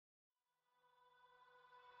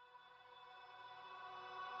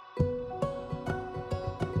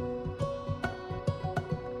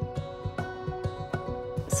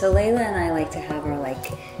So Layla and I like to have our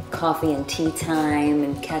coffee and tea time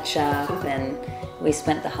and catch up, and we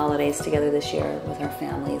spent the holidays together this year with our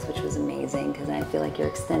families, which was amazing because I feel like you're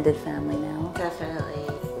extended family now. Definitely.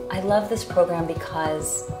 I love this program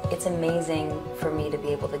because it's amazing for me to be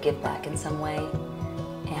able to give back in some way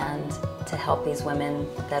and to help these women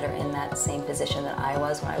that are in that same position that I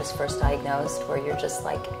was when I was first diagnosed, where you're just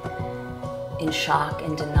in shock,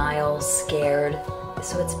 in denial, scared.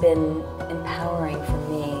 So it's been empowering for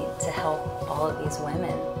me to help all of these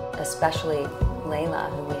women, especially Layla,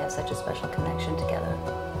 who we have such a special connection together.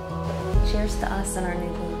 Cheers to us and our new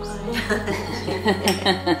boobs.